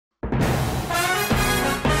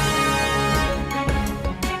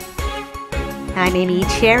I'm Amy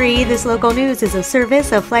Cherry. This local news is a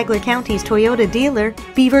service of Flagler County's Toyota dealer,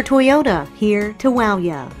 Beaver Toyota, here to wow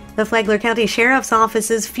ya. The Flagler County Sheriff's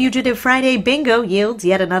Office's Fugitive Friday Bingo yields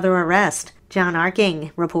yet another arrest. John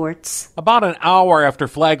Arking reports. About an hour after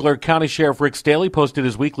Flagler County Sheriff Rick Staley posted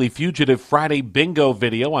his weekly Fugitive Friday Bingo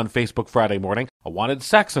video on Facebook Friday morning, a wanted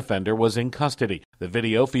sex offender was in custody. The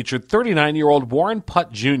video featured 39-year-old Warren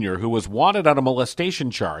Putt Jr., who was wanted on a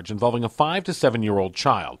molestation charge involving a 5 to 7-year-old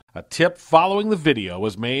child. A tip following the video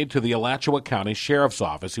was made to the Alachua County Sheriff's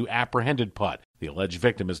Office, who apprehended Putt. The alleged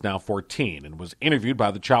victim is now 14 and was interviewed by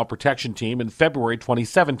the Child Protection Team in February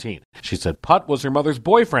 2017. She said Putt was her mother's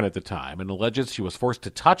boyfriend at the time and alleges she was forced to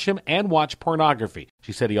touch him and watch pornography.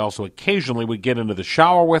 She said he also occasionally would get into the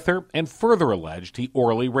shower with her and further alleged he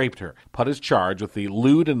orally raped her. Putt is charged with the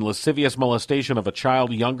lewd and lascivious molestation of a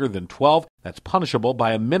child younger than 12. That's punishable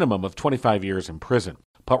by a minimum of 25 years in prison.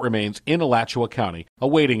 Putt remains in Alachua County,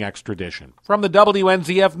 awaiting extradition. From the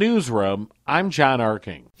WNZF Newsroom, I'm John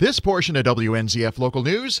Arking. This portion of WNZF Local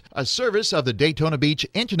News, a service of the Daytona Beach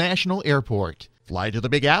International Airport. Fly to the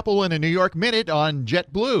Big Apple in a New York minute on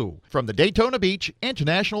JetBlue from the Daytona Beach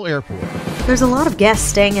International Airport. There's a lot of guests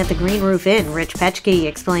staying at the Green Roof Inn, Rich Petchke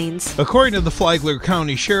explains. According to the Flagler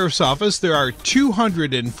County Sheriff's Office, there are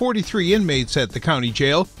 243 inmates at the county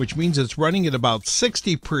jail, which means it's running at about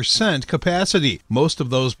 60% capacity. Most of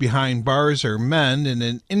those behind bars are men, and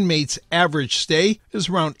an inmate's average stay is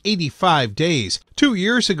around 85 days. 2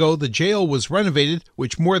 years ago, the jail was renovated,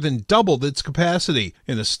 which more than doubled its capacity.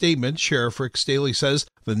 In a statement, Sheriff Rick Staley says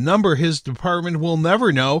the number his department will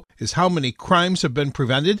never know is how many crimes have been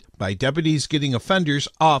prevented by deputies getting offenders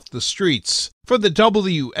off the streets. For the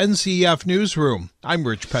WNZF Newsroom, I'm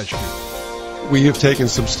Rich Petchke. We have taken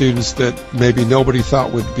some students that maybe nobody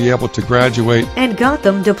thought would be able to graduate and got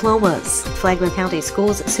them diplomas. Flagler County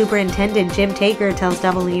Schools Superintendent Jim Taker tells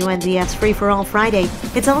WNZF's Free for All Friday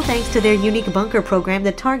it's all thanks to their unique bunker program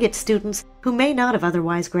that targets students who may not have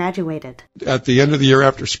otherwise graduated. At the end of the year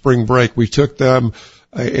after spring break, we took them,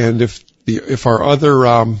 and if our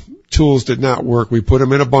other tools did not work, we put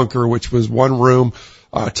them in a bunker, which was one room,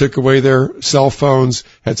 took away their cell phones,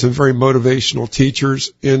 had some very motivational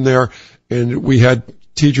teachers in there, and we had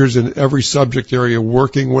teachers in every subject area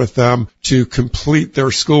working with them to complete their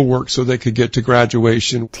schoolwork so they could get to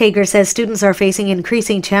graduation. Tager says students are facing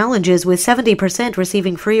increasing challenges, with 70%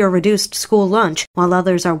 receiving free or reduced school lunch, while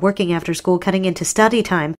others are working after school, cutting into study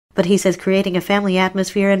time. But he says creating a family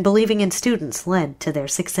atmosphere and believing in students led to their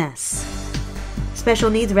success. Special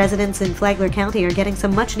needs residents in Flagler County are getting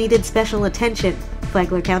some much-needed special attention.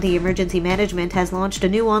 Flagler County Emergency Management has launched a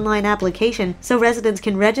new online application so residents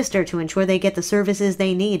can register to ensure they get the services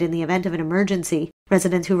they need in the event of an emergency.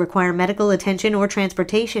 Residents who require medical attention or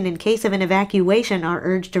transportation in case of an evacuation are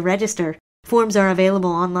urged to register. Forms are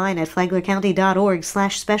available online at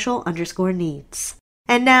flaglercounty.org/special_needs.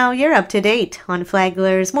 And now you're up to date on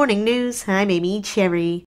Flagler's Morning News. I'm Amy Cherry.